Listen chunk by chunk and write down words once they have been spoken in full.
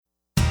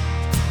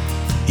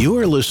You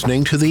are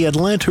listening to the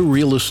Atlanta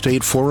Real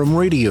Estate Forum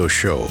radio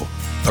show,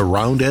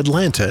 Around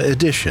Atlanta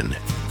edition,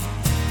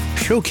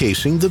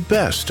 showcasing the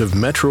best of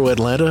Metro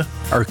Atlanta,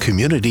 our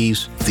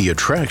communities, the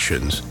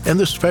attractions, and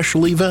the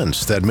special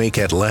events that make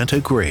Atlanta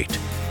great.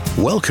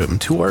 Welcome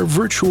to our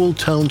virtual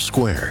town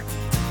square.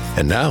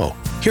 And now,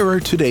 here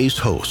are today's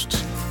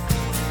hosts.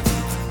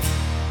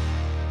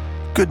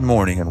 Good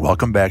morning and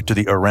welcome back to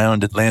the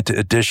Around Atlanta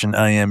edition.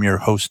 I am your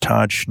host,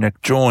 Todd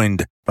Schnick,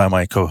 joined by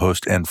my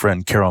co-host and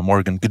friend, Carol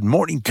Morgan. Good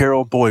morning,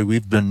 Carol. Boy,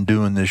 we've been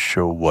doing this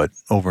show,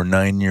 over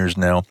 9 years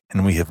now,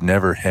 and we have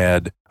never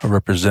had a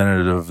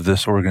representative of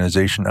this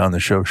organization on the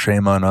show.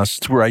 Shame on us.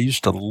 It's where I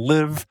used to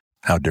live.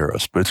 How dare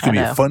us? But it's going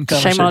to be a fun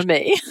conversation. Shame on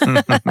me.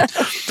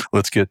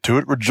 Let's get to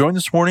it. We're joined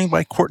this morning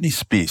by Courtney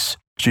Spees.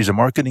 She's a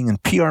marketing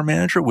and PR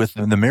manager with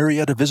the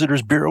Marietta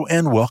Visitors Bureau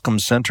and Welcome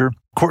Center.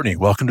 Courtney,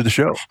 welcome to the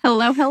show.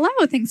 Hello.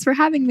 Thanks for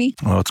having me.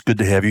 Well, it's good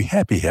to have you.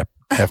 Happy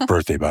half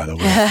birthday, by the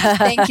way.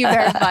 Thank you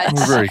very much.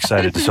 We're very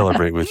excited to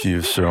celebrate with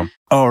you. So,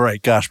 all right,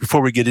 gosh,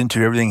 before we get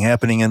into everything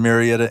happening in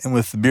Marietta and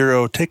with the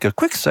Bureau, take a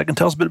quick second.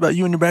 Tell us a bit about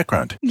you and your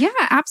background. Yeah,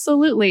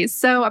 absolutely.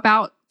 So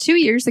about 2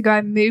 years ago,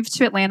 I moved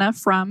to Atlanta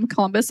from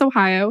Columbus,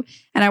 Ohio,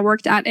 and I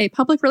worked at a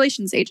public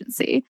relations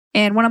agency.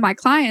 And one of my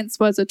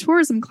clients was a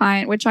tourism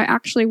client, which I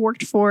actually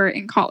worked for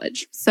in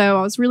college. So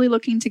I was really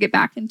looking to get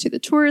back into the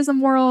tourism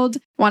world,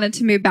 wanted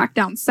to move back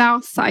down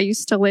south. I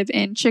used to live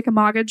in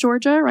Chickamauga,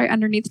 Georgia, right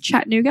underneath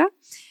Chattanooga,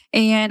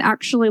 and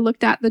actually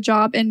looked at the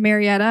job in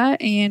Marietta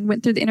and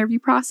went through the interview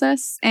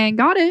process and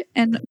got it.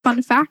 And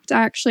fun fact,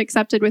 I actually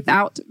accepted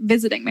without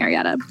visiting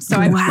Marietta. So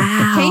I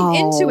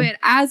came into it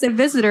as a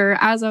visitor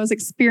as I was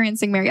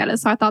experiencing Marietta.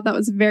 So I thought that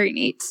was very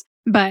neat.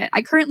 But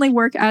I currently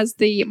work as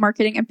the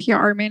marketing and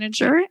PR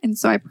manager. And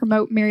so I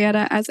promote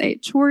Marietta as a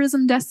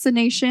tourism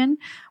destination.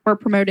 We're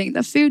promoting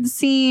the food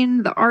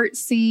scene, the art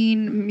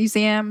scene,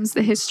 museums,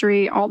 the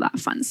history, all that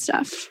fun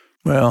stuff.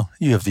 Well,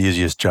 you have the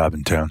easiest job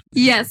in town.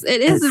 Yes, it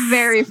is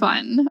very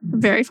fun.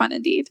 Very fun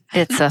indeed.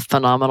 It's a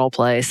phenomenal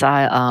place.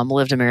 I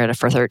lived in Marietta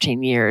for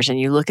 13 years, and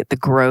you look at the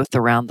growth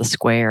around the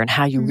square and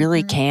how you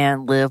really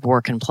can live,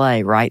 work, and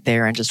play right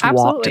there and just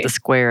walk to the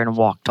square and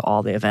walk to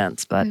all the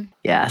events. But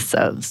yeah,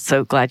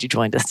 so glad you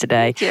joined us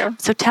today. Thank you.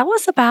 So tell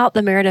us about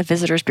the Marietta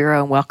Visitors Bureau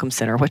and Welcome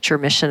Center. What's your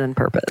mission and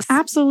purpose?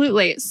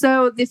 Absolutely.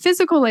 So the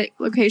physical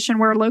location,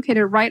 we're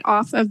located right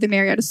off of the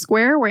Marietta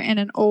Square. We're in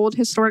an old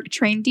historic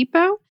train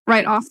depot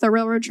right off the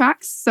railroad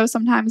tracks. So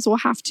sometimes we'll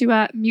have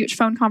to mute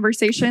phone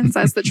conversations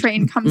as the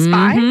train comes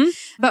by.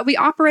 But we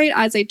operate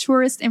as a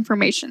tourist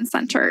information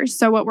center.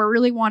 So what we're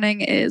really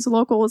wanting is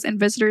locals and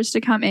visitors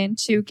to come in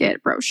to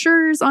get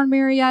brochures on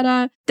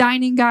Marietta,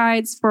 dining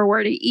guides for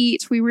where to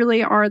eat. We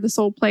really are the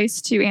sole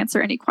place to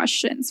answer any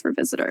questions for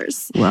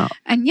visitors. Wow.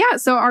 And yeah,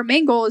 so our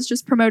main goal is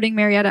just promoting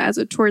Marietta as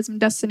a tourism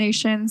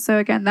destination. So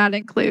again, that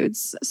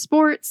includes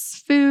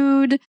sports,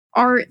 food,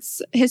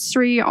 arts,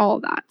 history, all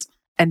of that.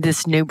 And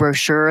this new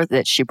brochure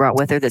that she brought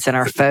with her that's in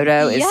our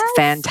photo is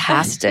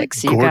fantastic.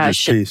 So you guys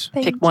should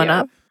pick one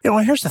up. Yeah,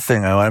 well, here's the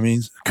thing. I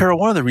mean, Carol,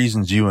 one of the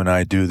reasons you and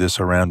I do this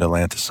Around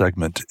Atlanta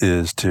segment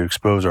is to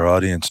expose our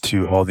audience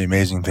to all the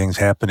amazing things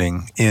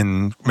happening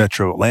in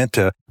Metro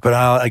Atlanta. But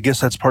I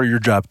guess that's part of your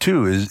job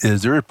too.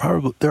 Is there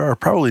are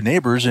probably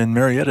neighbors in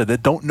Marietta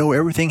that don't know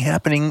everything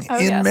happening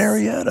in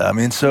Marietta. I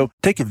mean, so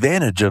take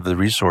advantage of the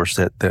resource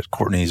that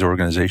Courtney's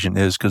organization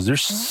is, because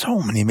there's so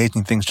many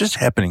amazing things just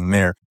happening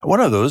there. One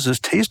of those is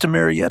Taste of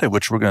Marietta,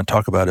 which we're going to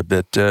talk about a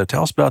bit.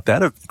 Tell us about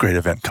that great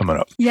event coming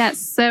up. Yes,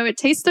 so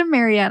Taste of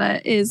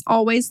Marietta is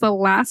always the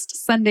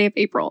last Sunday of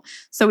April.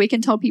 So we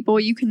can tell people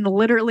you can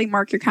literally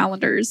mark your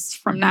calendars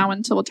from now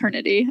until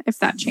eternity. If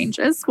that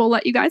changes, we'll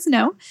let you guys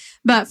know.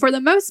 But for the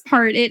most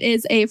part, it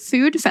is a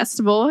food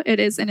festival. It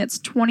is in its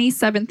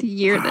 27th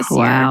year this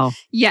year.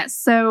 Yes.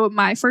 So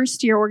my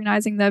first year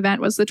organizing the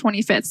event was the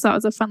 25th. So it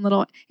was a fun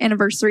little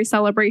anniversary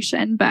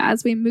celebration. But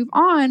as we move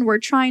on, we're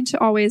trying to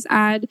always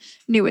add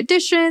new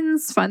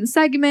additions, fun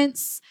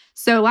segments.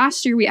 So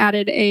last year we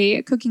added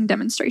a cooking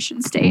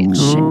demonstration stage.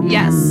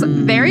 Yes,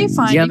 very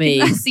fun. Yummy.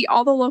 You can see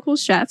all the local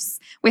chefs.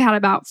 We had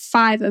about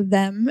 5 of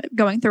them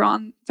going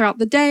throughout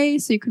the day.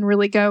 So you can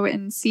really go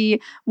and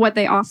see what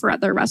they offer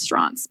at their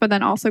restaurants, but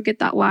then also get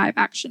that live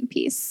action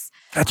piece.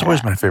 That's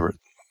always my favorite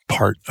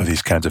part of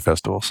these kinds of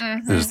festivals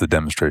is the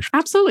demonstration.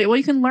 Absolutely. Well,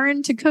 you can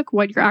learn to cook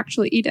what you're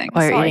actually eating.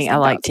 While you're eating, I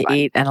like to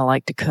eat and I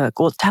like to cook.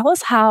 Well, tell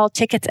us how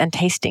tickets and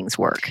tastings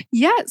work.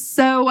 Yes.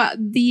 So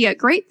the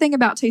great thing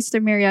about Taste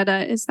of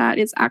Marietta is that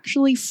it's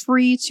actually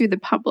free to the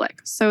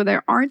public. So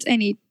there aren't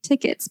any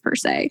tickets per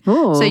se.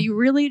 Ooh. So you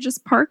really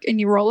just park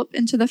and you roll up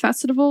into the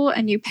festival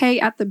and you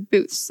pay at the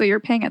booths. So you're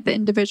paying at the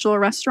individual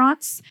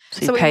restaurants.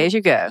 So you pay as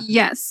you go.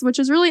 Yes, which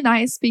is really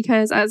nice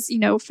because as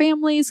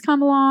families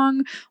come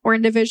along or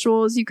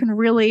individuals, you can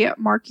really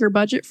mark your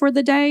budget for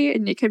the day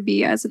and it could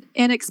be as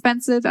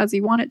inexpensive as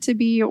you want it to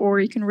be,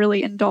 or you can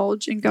really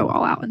indulge and go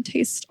all out and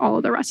taste all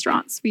of the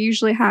restaurants. We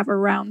usually have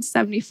around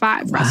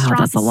 75 restaurants. Wow,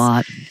 that's a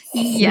lot.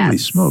 Yes. Holy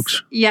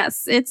smokes.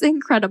 Yes, it's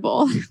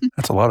incredible.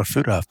 That's a lot of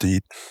food I have to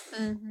eat.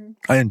 Mm-hmm.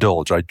 I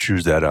indulge. I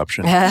choose that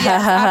option. Yes,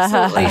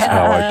 absolutely. That's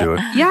how I do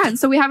it. Yeah, and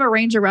so we have a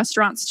range of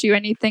restaurants too.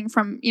 Anything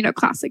from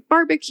classic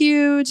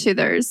barbecue to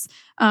there's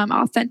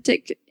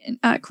authentic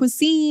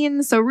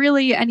cuisine. So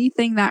really,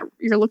 anything that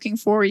you're looking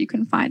for, you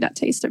can find at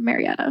Taste of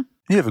Marietta.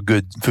 You have a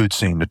good food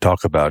scene to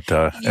talk about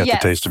at the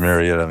Taste of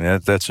Marietta. I mean,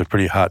 that's a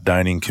pretty hot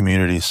dining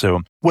community.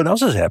 So what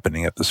else is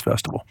happening at this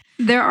festival?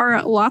 There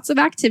are lots of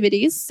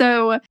activities.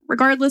 So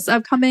regardless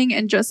of coming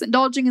and just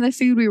indulging in the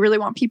food, we really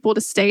want people to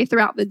stay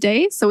throughout the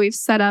day. So we've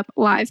set up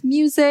live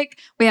music.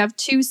 We have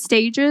 2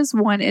 stages.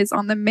 One is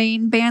on the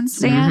main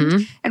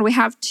bandstand, and we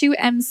have 2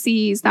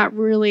 MCs that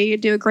really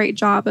do a great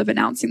job of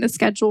announcing the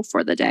schedule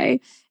for the day.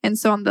 And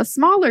so on the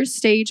smaller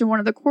stage in one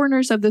of the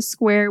corners of the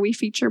square, we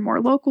feature more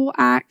local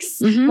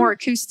acts, more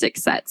acoustic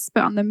sets.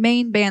 But on the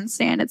main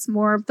bandstand, it's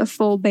more of the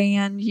full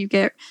band. You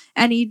get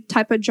any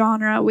type of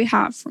genre we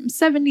have from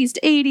 70s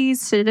to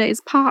 80s to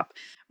today's pop,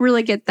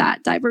 really get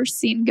that diverse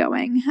scene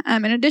going.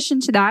 In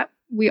addition to that,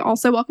 we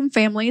also welcome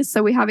families.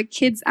 So we have a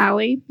kids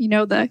alley,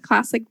 the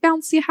classic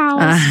bouncy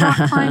house,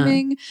 rock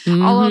climbing,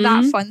 all of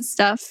that fun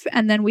stuff.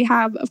 And then we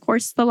have, of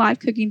course, the live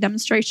cooking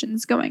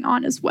demonstrations going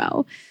on as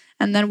well.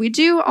 And then we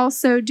do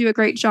also do a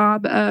great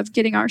job of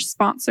getting our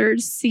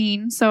sponsors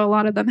seen. So a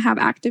lot of them have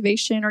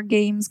activation or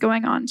games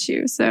going on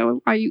too.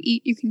 So while you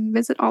eat, you can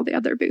visit all the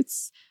other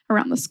booths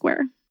around the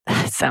square.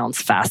 That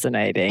sounds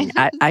fascinating.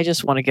 I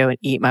just want to go and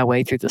eat my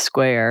way through the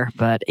square,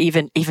 but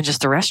even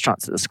just the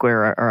restaurants at the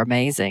square are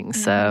amazing.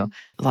 So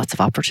lots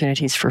of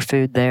opportunities for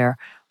food there.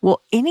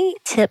 Well, any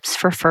tips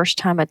for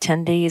first-time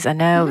attendees? I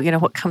know,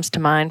 what comes to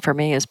mind for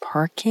me is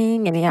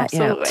parking. And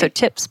so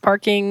tips,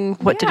 parking,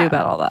 what to do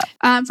about all that?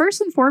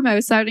 First and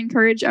foremost, I would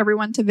encourage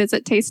everyone to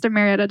visit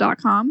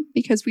tasteofmarietta.com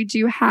because we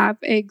do have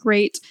a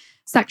great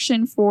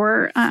section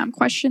for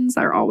questions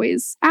that are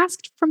always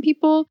asked from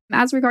people.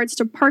 As regards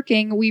to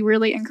parking, we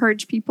really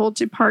encourage people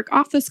to park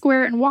off the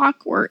square and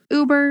walk or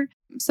Uber,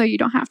 so you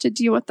don't have to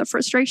deal with the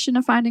frustration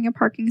of finding a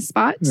parking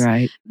spot.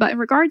 Right. But in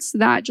regards to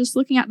that, just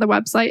looking at the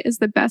website is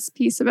the best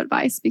piece of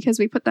advice because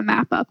we put the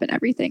map up and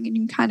everything, and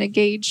you can kind of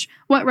gauge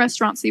what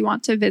restaurants you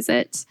want to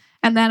visit.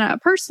 And then a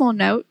personal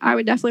note, I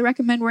would definitely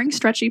recommend wearing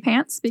stretchy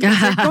pants because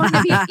you're going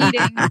to be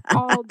eating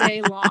all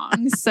day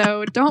long.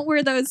 So don't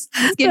wear those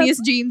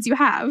skinniest jeans you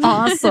have.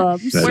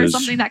 Awesome. Wear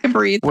something that can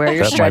breathe. Wear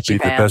your stretchy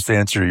pants. That might be the best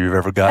answer you've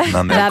ever gotten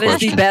on that question.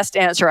 That is the best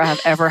answer I have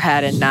ever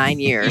had in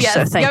 9 years. Yes,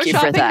 so thank you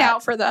for that. Go shopping now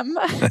for them.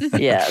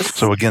 Yes.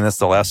 So again, that's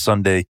the last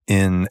Sunday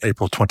in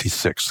April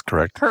 26th,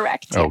 correct?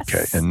 Correct. Yes.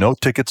 Okay. And no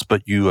tickets,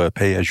 but you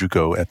pay as you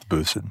go at the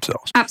booths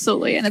themselves.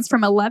 Absolutely. And it's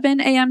from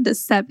 11 a.m. to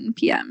 7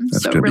 p.m.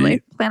 So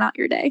really plan out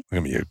your day. It's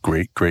going to be a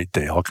great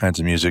day. All kinds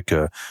of music.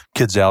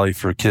 Kids Alley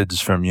for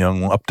kids from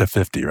young up to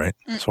 50, right?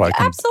 So I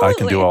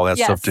can do all that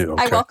stuff too.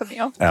 Okay. I welcome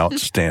you.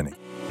 Outstanding.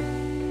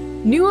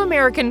 New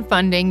American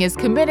Funding is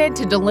committed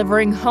to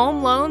delivering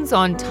home loans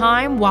on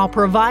time while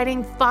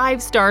providing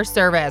 5-star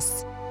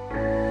service.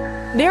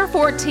 Their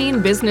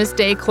 14 business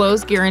day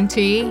close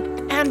guarantee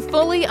and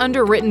fully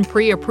underwritten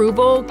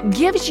pre-approval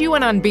gives you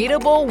an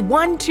unbeatable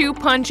 1-2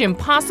 punch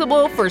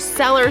impossible for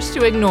sellers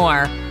to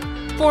ignore.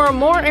 For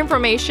more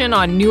information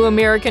on New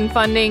American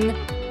Funding,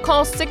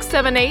 call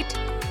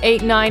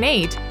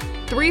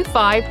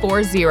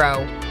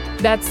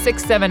 678-898-3540. That's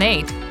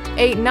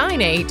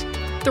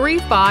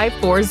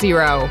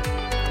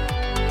 678-898-3540.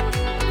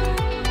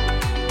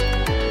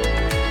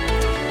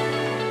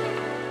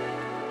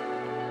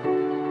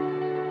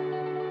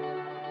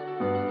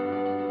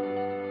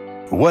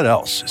 What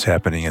else is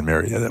happening in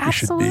Marietta that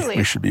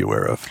we should be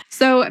aware of?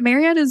 So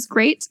Marietta is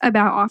great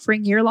about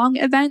offering year-long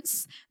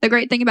events. The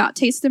great thing about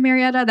Taste of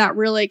Marietta, that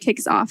really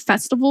kicks off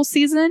festival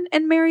season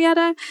in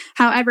Marietta.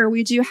 However,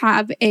 we do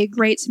have a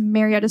great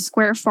Marietta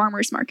Square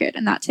Farmers Market,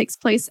 and that takes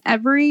place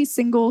every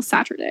single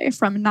Saturday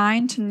from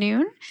 9 to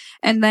noon.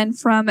 And then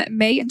from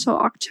May until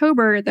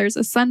October, there's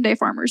a Sunday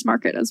farmers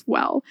market as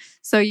well.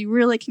 So you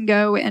really can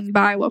go and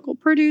buy local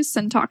produce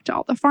and talk to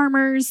all the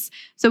farmers.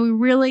 So we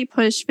really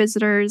push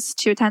visitors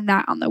to attend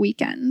that on the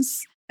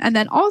weekends. And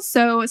then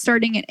also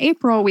starting in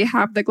April, we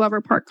have the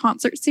Glover Park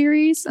Concert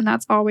Series, and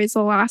that's always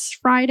the last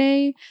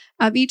Friday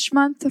of each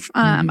month.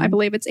 I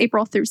believe it's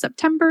April through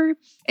September.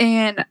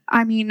 And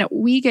I mean,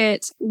 we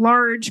get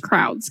large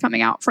crowds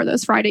coming out for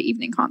those Friday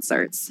evening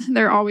concerts.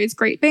 They're always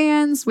great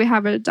bands. We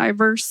have a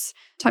diverse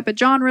type of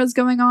genres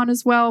going on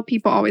as well.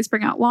 People always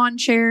bring out lawn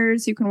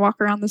chairs. You can walk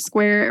around the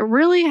square. It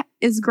really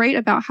is great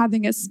about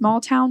having a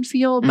small town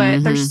feel,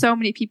 but there's so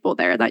many people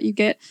there that you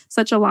get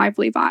such a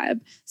lively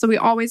vibe. So we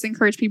always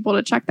encourage people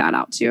to check that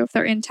out too. If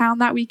they're in town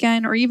that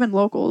weekend or even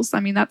locals, I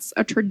mean, that's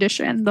a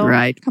tradition.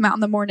 They'll come out in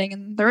the morning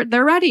and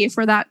they're ready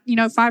for that,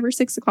 5 or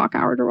 6 o'clock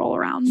hour to roll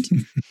around.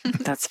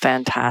 That's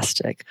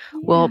fantastic. Yeah.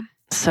 Well,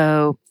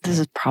 so this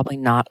is probably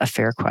not a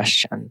fair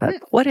question, but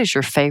what is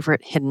your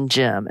favorite hidden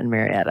gem in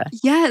Marietta?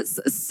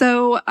 Yes.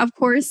 So, of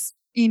course,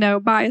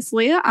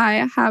 biasly,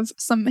 I have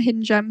some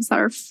hidden gems that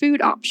are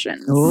food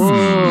options. Ooh.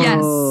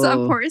 Yes,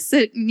 of course.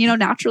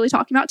 Naturally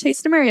talking about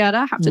Taste of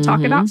Marietta, have to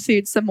talk about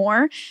food some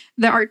more.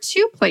 There are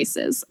 2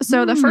 places.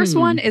 So the first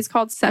one is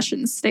called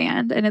Session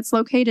Stand, and it's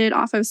located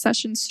off of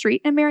Session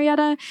Street in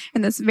Marietta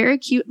in this very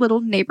cute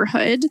little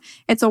neighborhood.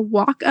 It's a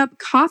walk-up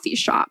coffee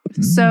shop.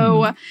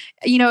 So,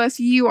 if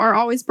you are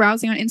always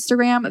browsing on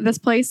Instagram, this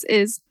place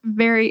is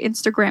very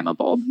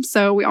Instagrammable.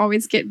 So we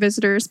always get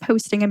visitors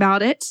posting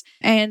about it.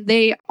 And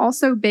they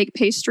also bake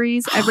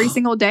pastries every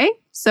single day.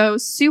 So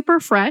super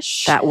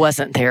fresh. That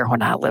wasn't there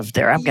when I lived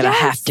there. I'm going to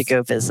have to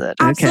go visit.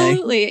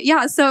 Absolutely. Okay.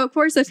 Yeah. So of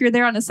course, if you're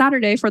there on a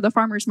Saturday for the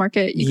farmer's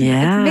market, it's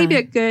maybe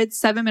a good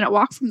 7-minute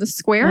walk from the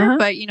square,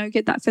 but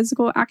get that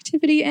physical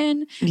activity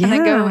in and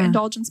then go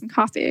indulge in some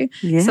coffee.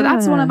 Yeah. So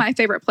that's one of my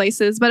favorite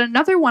places. But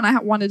another one I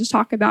wanted to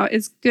talk about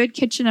is Good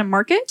Kitchen and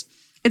Market.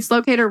 It's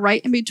located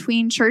right in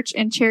between Church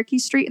and Cherokee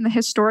Street in the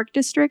historic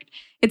district.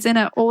 It's in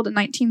an old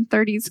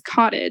 1930s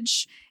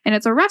cottage, and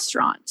it's a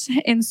restaurant.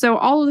 And so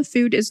all of the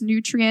food is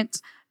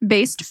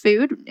nutrient-based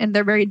food, and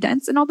they're very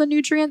dense in all the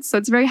nutrients. So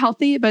it's very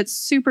healthy, but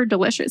super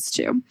delicious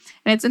too.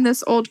 And it's in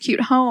this old,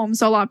 cute home.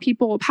 So a lot of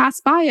people will pass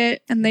by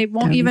it, and they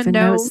won't even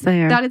know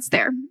that it's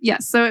there.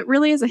 Yes. So it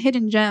really is a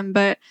hidden gem,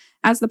 but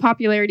as the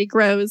popularity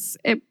grows,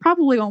 it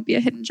probably won't be a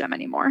hidden gem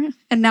anymore.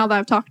 And now that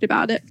I've talked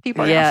about it,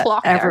 people are going to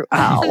flock there.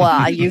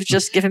 Well, you've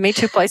just given me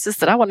 2 places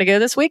that I want to go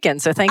this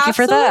weekend. So thank you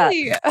for that.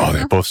 Oh,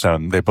 they both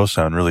sound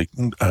really,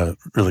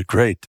 really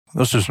great.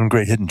 Those are some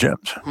great hidden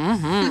gems.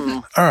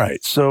 All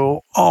right.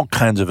 So all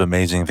kinds of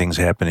amazing things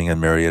happening in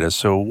Marietta.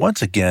 So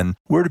once again,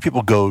 where do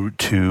people go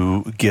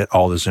to get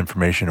all this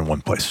information in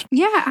one place?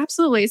 Yeah,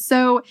 absolutely.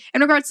 So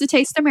in regards to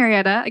Taste of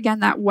Marietta, again,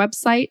 that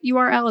website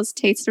URL is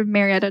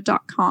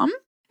tasteofmarietta.com.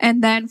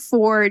 And then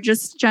for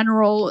just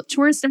general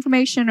tourist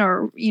information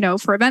or,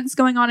 for events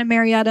going on in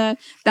Marietta,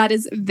 that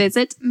is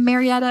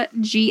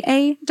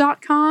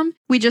visitmariettaga.com.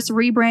 We just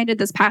rebranded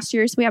this past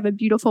year, so we have a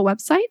beautiful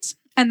website.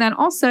 And then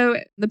also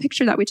the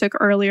picture that we took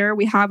earlier,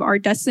 we have our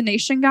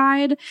destination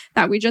guide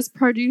that we just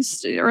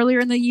produced earlier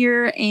in the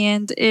year.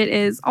 And it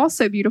is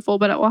also beautiful,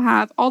 but it will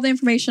have all the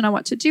information on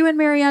what to do in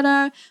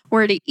Marietta,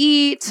 where to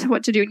eat,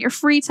 what to do in your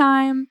free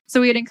time.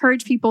 So we'd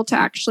encourage people to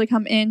actually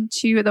come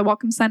into the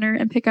Welcome Center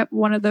and pick up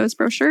one of those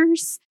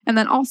brochures. And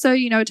then also,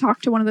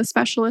 talk to one of the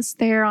specialists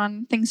there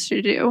on things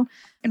to do.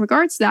 In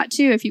regards to that,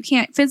 too, if you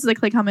can't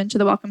physically come into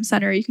the Welcome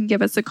Center, you can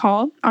give us a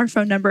call. Our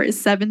phone number is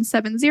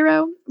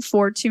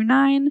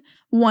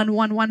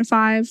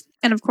 770-429-1115.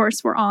 And of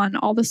course, we're on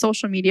all the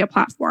social media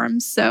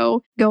platforms.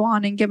 So go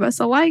on and give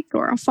us a like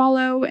or a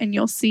follow, and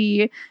you'll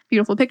see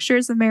beautiful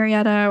pictures of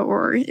Marietta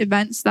or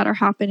events that are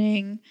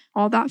happening,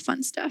 all that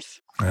fun stuff.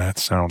 That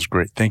sounds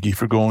great. Thank you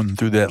for going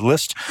through that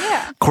list.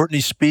 Yeah. Courtney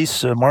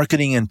Spees,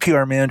 Marketing and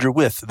PR Manager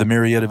with the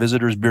Marietta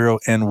Visitors Bureau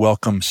and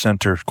Welcome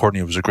Center.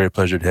 Courtney, it was a great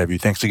pleasure to have you.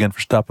 Thanks again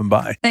for stopping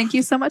by. Thank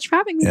you so much for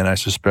having me. And I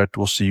suspect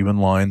we'll see you in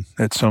line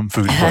at some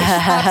food place.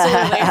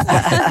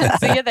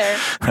 Absolutely. See you there.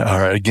 All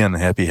right. Again,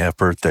 happy half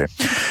birthday.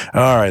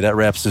 All right. That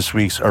wraps this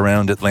week's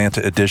Around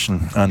Atlanta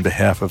edition. On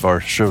behalf of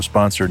our show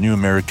sponsor, New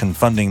American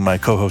Funding, my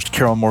co-host,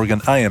 Carol Morgan,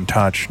 I am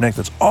Todd Schneck.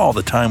 That's all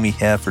the time we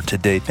have for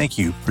today. Thank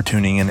you for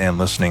tuning in and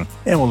listening.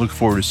 And we'll look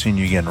forward to seeing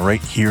you again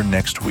right here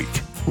next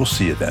week. We'll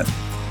see you then.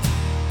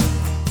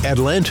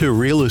 Atlanta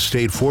Real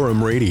Estate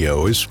Forum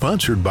Radio is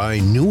sponsored by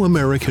New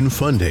American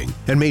Funding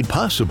and made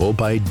possible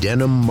by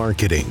Denim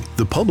Marketing,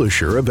 the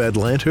publisher of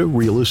Atlanta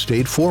Real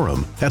Estate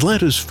Forum,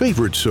 Atlanta's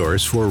favorite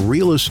source for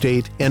real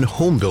estate and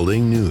home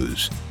building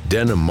news.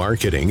 Denim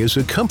Marketing is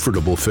a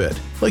comfortable fit,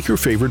 like your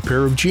favorite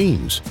pair of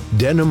jeans.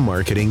 Denim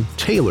Marketing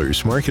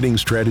tailors marketing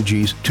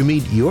strategies to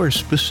meet your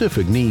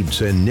specific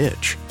needs and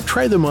niche.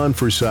 Try them on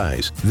for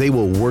size. They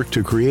will work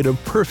to create a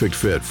perfect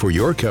fit for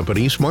your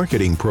company's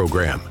marketing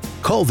program.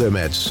 Call them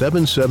at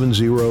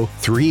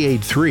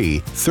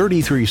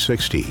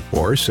 770-383-3360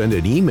 or send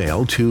an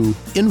email to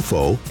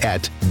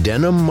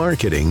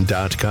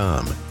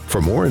info@denimmarketing.com.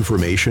 For more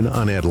information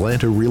on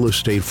Atlanta Real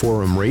Estate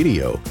Forum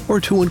Radio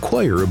or to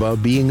inquire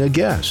about being a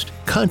guest,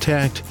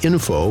 contact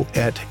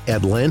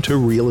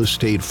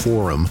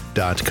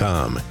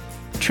info@atlantarealestateforum.com.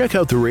 Check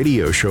out the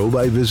radio show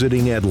by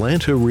visiting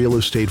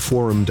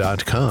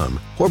atlantarealestateforum.com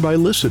or by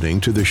listening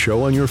to the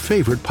show on your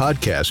favorite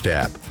podcast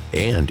app.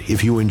 And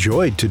if you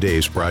enjoyed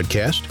today's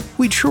broadcast,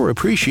 we'd sure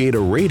appreciate a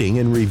rating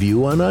and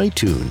review on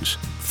iTunes.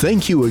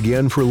 Thank you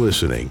again for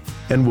listening,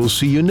 and we'll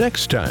see you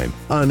next time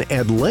on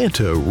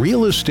Atlanta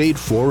Real Estate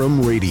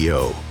Forum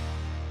Radio.